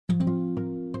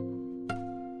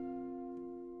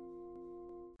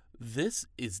This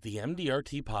is the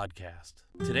MDRT Podcast.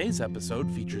 Today's episode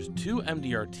features two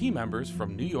MDRT members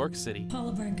from New York City.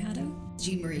 Paula Brancato.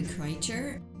 Jean Marie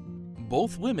Kreitcher.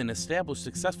 Both women established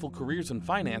successful careers in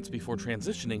finance before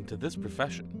transitioning to this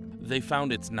profession. They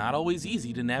found it's not always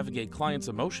easy to navigate clients'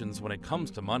 emotions when it comes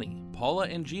to money. Paula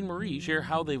and Jean Marie share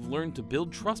how they've learned to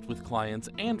build trust with clients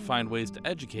and find ways to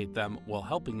educate them while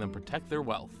helping them protect their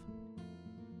wealth.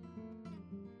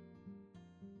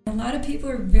 A lot of people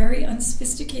are very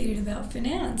unsophisticated about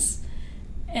finance,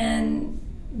 and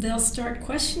they'll start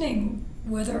questioning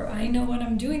whether I know what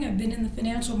I'm doing. I've been in the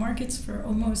financial markets for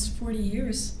almost 40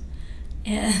 years,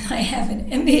 and I have an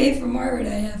MBA from Harvard,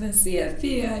 I have a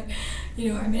CFP, I'm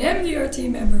an MDRT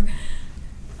member.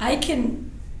 I can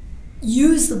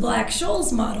use the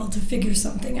Black-Scholes model to figure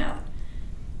something out,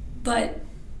 but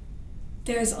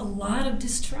there's a lot of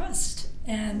distrust,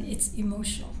 and it's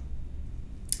emotional.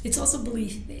 It's also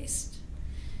belief-based.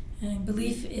 And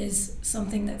belief is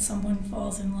something that someone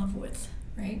falls in love with,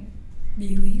 right?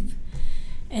 Belief.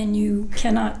 And you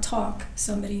cannot talk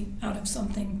somebody out of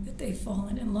something that they've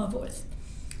fallen in love with.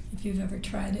 If you've ever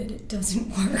tried it, it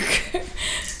doesn't work.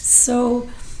 So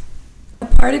a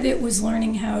part of it was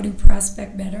learning how to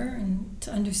prospect better and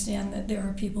to understand that there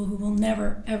are people who will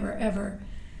never, ever, ever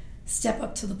step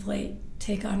up to the plate,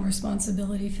 take on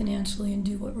responsibility financially, and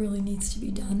do what really needs to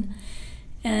be done.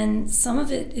 And some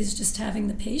of it is just having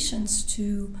the patience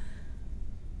to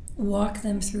walk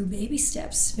them through baby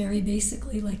steps, very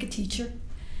basically like a teacher,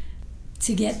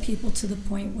 to get people to the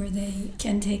point where they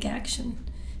can take action.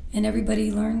 And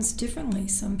everybody learns differently.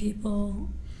 Some people,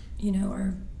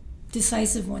 are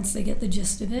decisive once they get the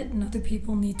gist of it, and other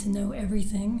people need to know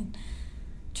everything and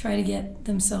try to get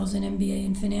themselves an MBA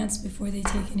in finance before they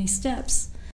take any steps.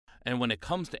 And when it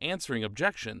comes to answering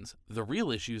objections, the real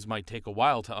issues might take a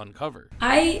while to uncover.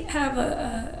 I have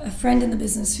a friend in the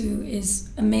business who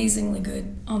is amazingly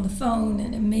good on the phone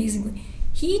and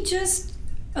he just,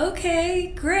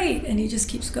 okay, great, and he just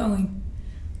keeps going.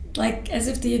 Like as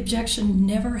if the objection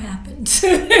never happened.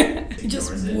 He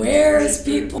just wears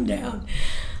people down.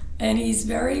 And he's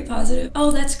very positive. Oh,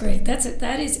 that's great. That's it.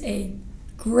 That is a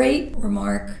great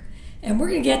remark. And we're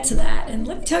going to get to that, and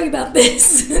let me tell you about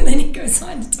this. And then he goes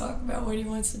on to talk about what he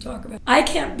wants to talk about. I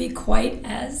can't be quite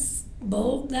as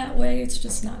bold that way. It's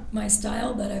just not my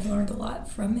style, but I've learned a lot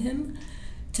from him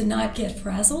to not get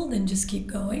frazzled and just keep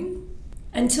going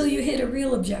until you hit a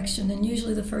real objection. And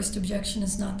usually the first objection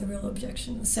is not the real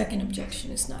objection. The second objection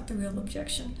is not the real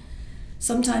objection.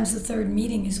 Sometimes the third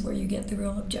meeting is where you get the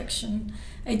real objection.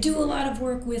 I do a lot of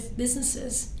work with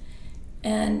businesses.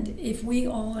 And if we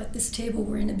all at this table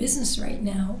were in a business right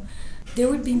now, there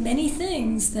would be many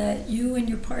things that you and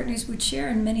your partners would share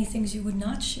and many things you would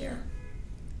not share,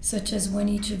 such as when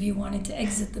each of you wanted to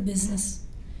exit the business,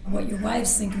 what your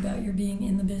wives think about your being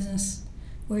in the business,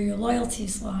 where your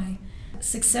loyalties lie,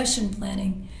 succession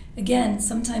planning. Again,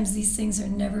 sometimes these things are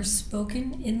never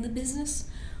spoken in the business,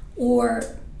 or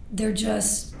they're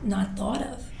just not thought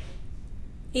of.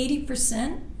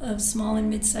 80% of small and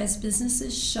mid-sized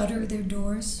businesses shutter their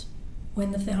doors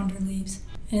when the founder leaves.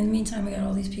 And in the meantime, we got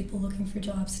all these people looking for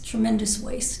jobs. Tremendous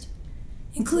waste,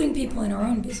 including people in our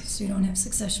own business who don't have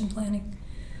succession planning.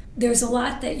 There's a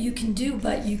lot that you can do,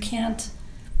 but you can't,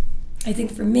 I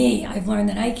think for me, I've learned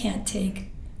that I can't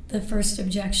take the first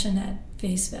objection at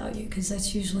face value because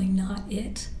that's usually not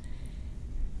it.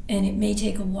 And it may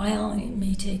take a while, and it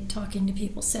may take talking to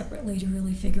people separately to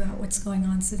really figure out what's going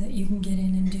on so that you can get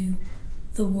in and do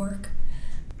the work.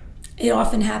 It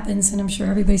often happens, and I'm sure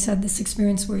everybody's had this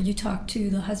experience, where you talk to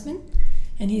the husband,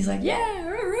 and he's like,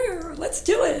 yeah, let's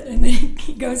do it. And then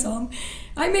he goes home.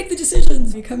 I make the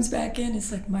decisions. He comes back in.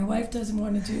 It's like, my wife doesn't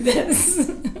want to do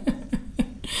this.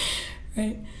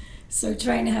 Right? So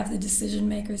trying to have the decision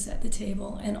makers at the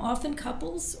table. And often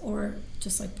couples, or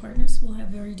just like partners, will have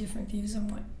very different views on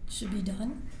what should be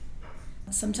done.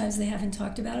 Sometimes they haven't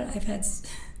talked about it. I've had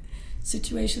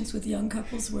situations with young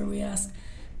couples where we ask,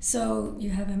 so you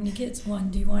have how many kids?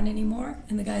 1. Do you want any more?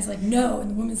 And the guy's like, no.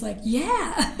 And the woman's like,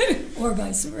 yeah. Or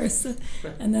vice versa.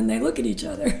 And then they look at each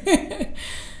other.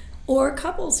 Or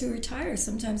couples who retire.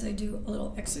 Sometimes I do a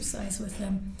little exercise with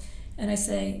them. And I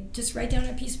say, just write down on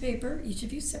a piece of paper, each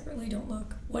of you separately, don't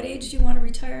look. What age do you want to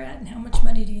retire at and how much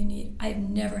money do you need? I've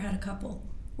never had a couple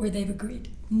where they've agreed.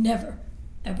 Never,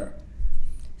 ever.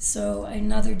 So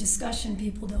another discussion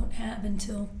people don't have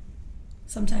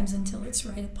sometimes until it's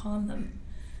right upon them,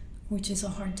 which is a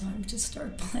hard time to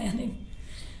start planning.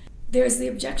 There's the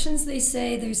objections they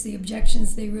say, there's the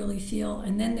objections they really feel,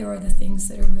 and then there are the things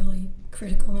that are really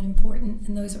critical and important,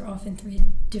 and those are often 3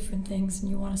 different things,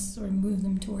 and you want to sort of move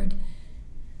them toward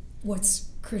what's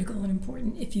critical and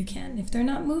important if you can. If they're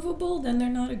not movable, then they're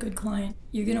not a good client.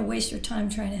 You're going to waste your time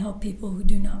trying to help people who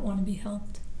do not want to be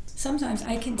helped. Sometimes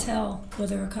I can tell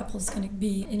whether a couple is going to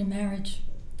be in a marriage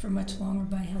for much longer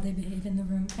by how they behave in the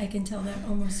room. I can tell that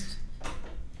almost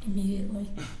immediately.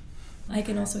 I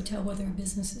can also tell whether a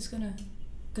business is going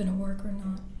to work or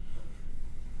not,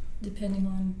 depending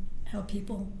on how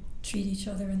people treat each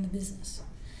other in the business.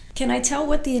 Can I tell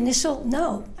what the initial?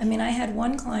 No. I mean, I had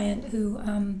one client who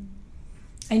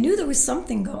I knew there was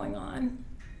something going on,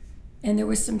 and there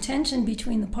was some tension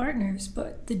between the partners,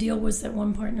 but the deal was that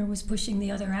one partner was pushing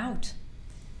the other out.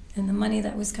 And the money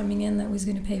that was coming in that was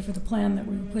going to pay for the plan that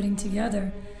we were putting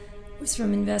together was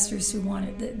from investors who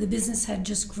wanted, the business had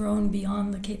just grown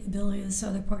beyond the capability of this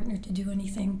other partner to do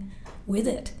anything with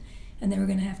it, and they were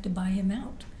going to have to buy him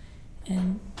out.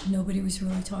 And nobody was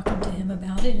really talking to him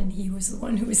about it, and he was the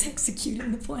one who was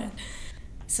executing the plan.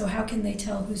 So how can they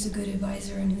tell who's a good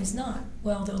advisor and who's not?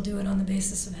 Well, they'll do it on the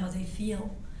basis of how they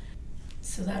feel.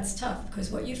 So that's tough,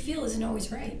 because what you feel isn't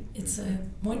always right. It's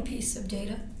one piece of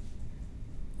data.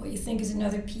 What you think is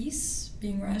another piece.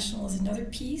 Being rational is another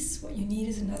piece. What you need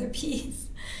is another piece.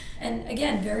 And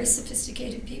again, very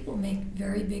sophisticated people make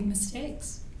very big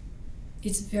mistakes.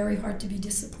 It's very hard to be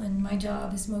disciplined. My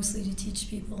job is mostly to teach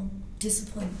people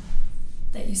discipline,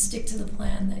 that you stick to the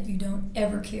plan, that you don't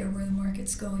ever care where the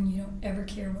market's going, you don't ever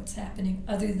care what's happening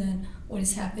other than what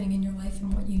is happening in your life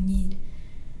and what you need.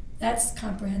 That's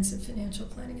comprehensive financial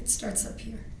planning. It starts up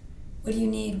here. What do you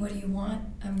need? What do you want?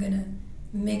 I'm going to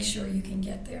make sure you can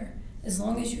get there. As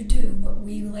long as you do what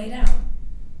we laid out,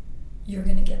 you're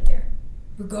going to get there,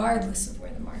 regardless of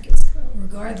where the markets go,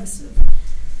 regardless of,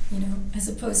 as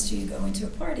opposed to you go into a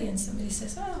party and somebody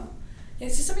says,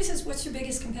 somebody says, what's your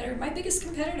biggest competitor? My biggest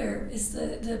competitor is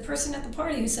the person at the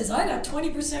party who says, I got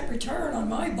 20% return on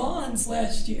my bonds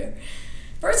last year.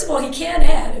 First of all, he can't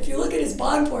add. If you look at his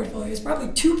bond portfolio, it's probably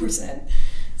 2%.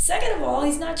 Second of all,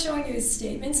 he's not showing you his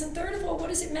statements. And third of all, what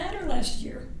does it matter last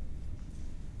year?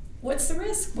 What's the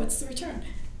risk? What's the return?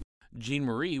 Jean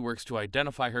Marie works to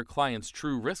identify her clients'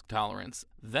 true risk tolerance,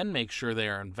 then make sure they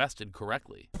are invested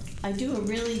correctly. I do a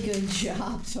really good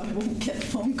job so I won't get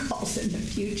phone calls in the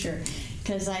future,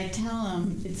 because I tell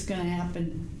them it's going to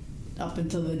happen up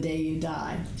until the day you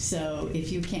die. So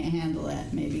if you can't handle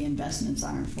that, maybe investments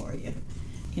aren't for you.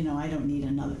 I don't need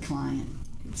another client.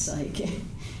 It's like,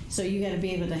 so you got to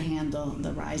be able to handle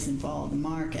the rise and fall of the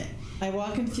market. I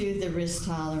walk them through the risk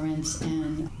tolerance,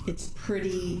 and it's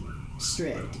pretty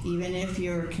strict. Even if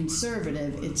you're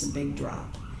conservative, it's a big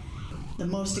drop. The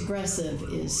most aggressive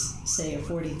is, say, a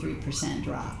 43%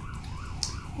 drop.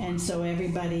 And so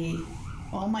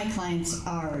all my clients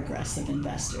are aggressive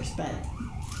investors, but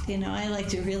I like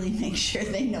to really make sure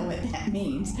they know what that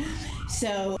means.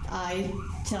 So I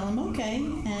tell them, okay,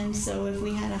 and so if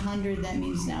we had 100, that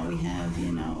means now we have,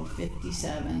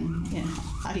 57.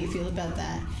 How do you feel about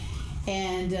that?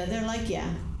 And they're like,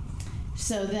 yeah.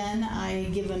 So then I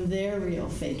give them their real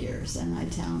figures, and I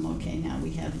tell them, okay, now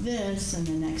we have this, and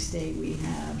the next day we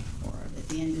have, or at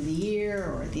the end of the year,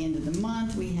 or at the end of the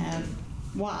month, we have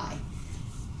Y.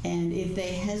 And if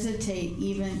they hesitate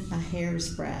even a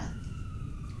hair's breadth,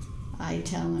 I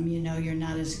tell them, you're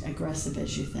not as aggressive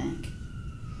as you think.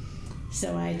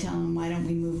 So I tell them, why don't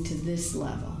we move to this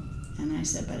level? And I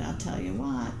said, but I'll tell you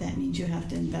what, that means you have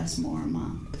to invest more a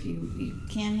month. If you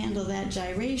can't handle that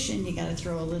gyration, you got to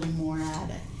throw a little more at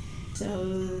it.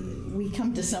 So we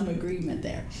come to some agreement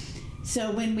there.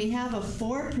 So when we have a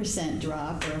 4%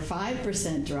 drop or a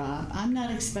 5% drop, I'm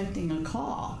not expecting a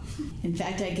call. In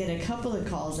fact, I get a couple of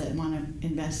calls that want to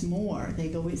invest more. They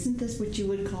go, isn't this what you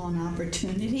would call an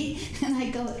opportunity? And I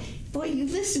go, boy, you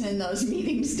listen in those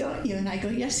meetings, don't you? And I go,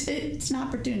 yes, it's an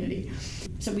opportunity.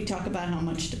 So we talk about how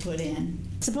much to put in.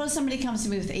 Suppose somebody comes to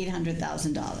me with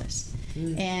 $800,000.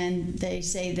 And they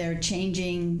say they're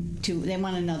changing they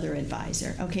want another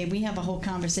advisor. Okay, we have a whole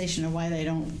conversation of why they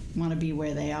don't want to be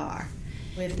where they are.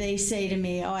 If they say to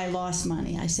me, I lost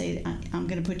money, I say, I'm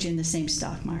going to put you in the same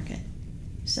stock market.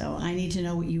 So I need to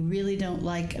know what you really don't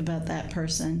like about that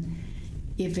person.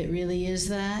 If it really is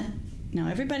that. Now,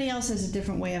 everybody else has a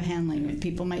different way of handling it.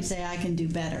 People might say, I can do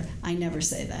better. I never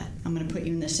say that. I'm going to put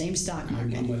you in the same stock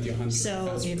market. I'm with you 100%.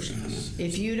 So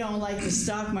if you don't like the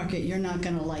stock market, you're not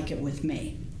going to like it with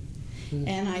me.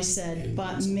 And I said,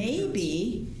 but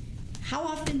maybe, how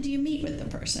often do you meet with the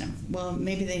person? Well,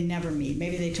 maybe they never meet.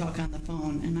 Maybe they talk on the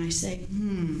phone. And I say,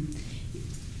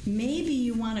 maybe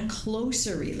you want a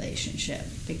closer relationship,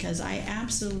 because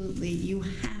you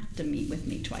have to meet with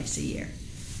me twice a year.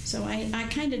 So I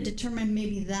kind of determined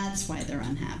maybe that's why they're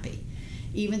unhappy,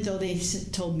 even though they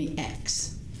told me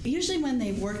X. Usually when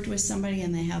they've worked with somebody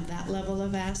and they have that level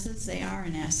of assets, they are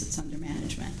in assets under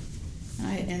management.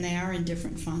 And they are in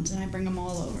different funds, and I bring them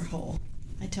all over whole.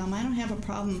 I tell them I don't have a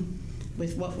problem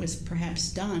with what was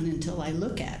perhaps done until I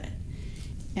look at it.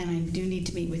 And I do need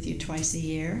to meet with you twice a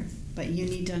year, but you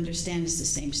need to understand it's the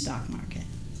same stock market.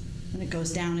 When it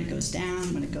goes down, it goes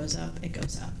down. When it goes up, it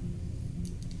goes up.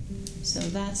 So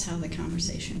that's how the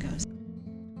conversation goes.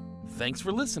 Thanks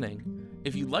for listening.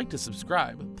 If you'd like to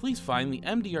subscribe, please find the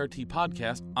MDRT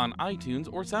podcast on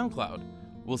iTunes or SoundCloud.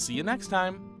 We'll see you next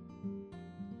time.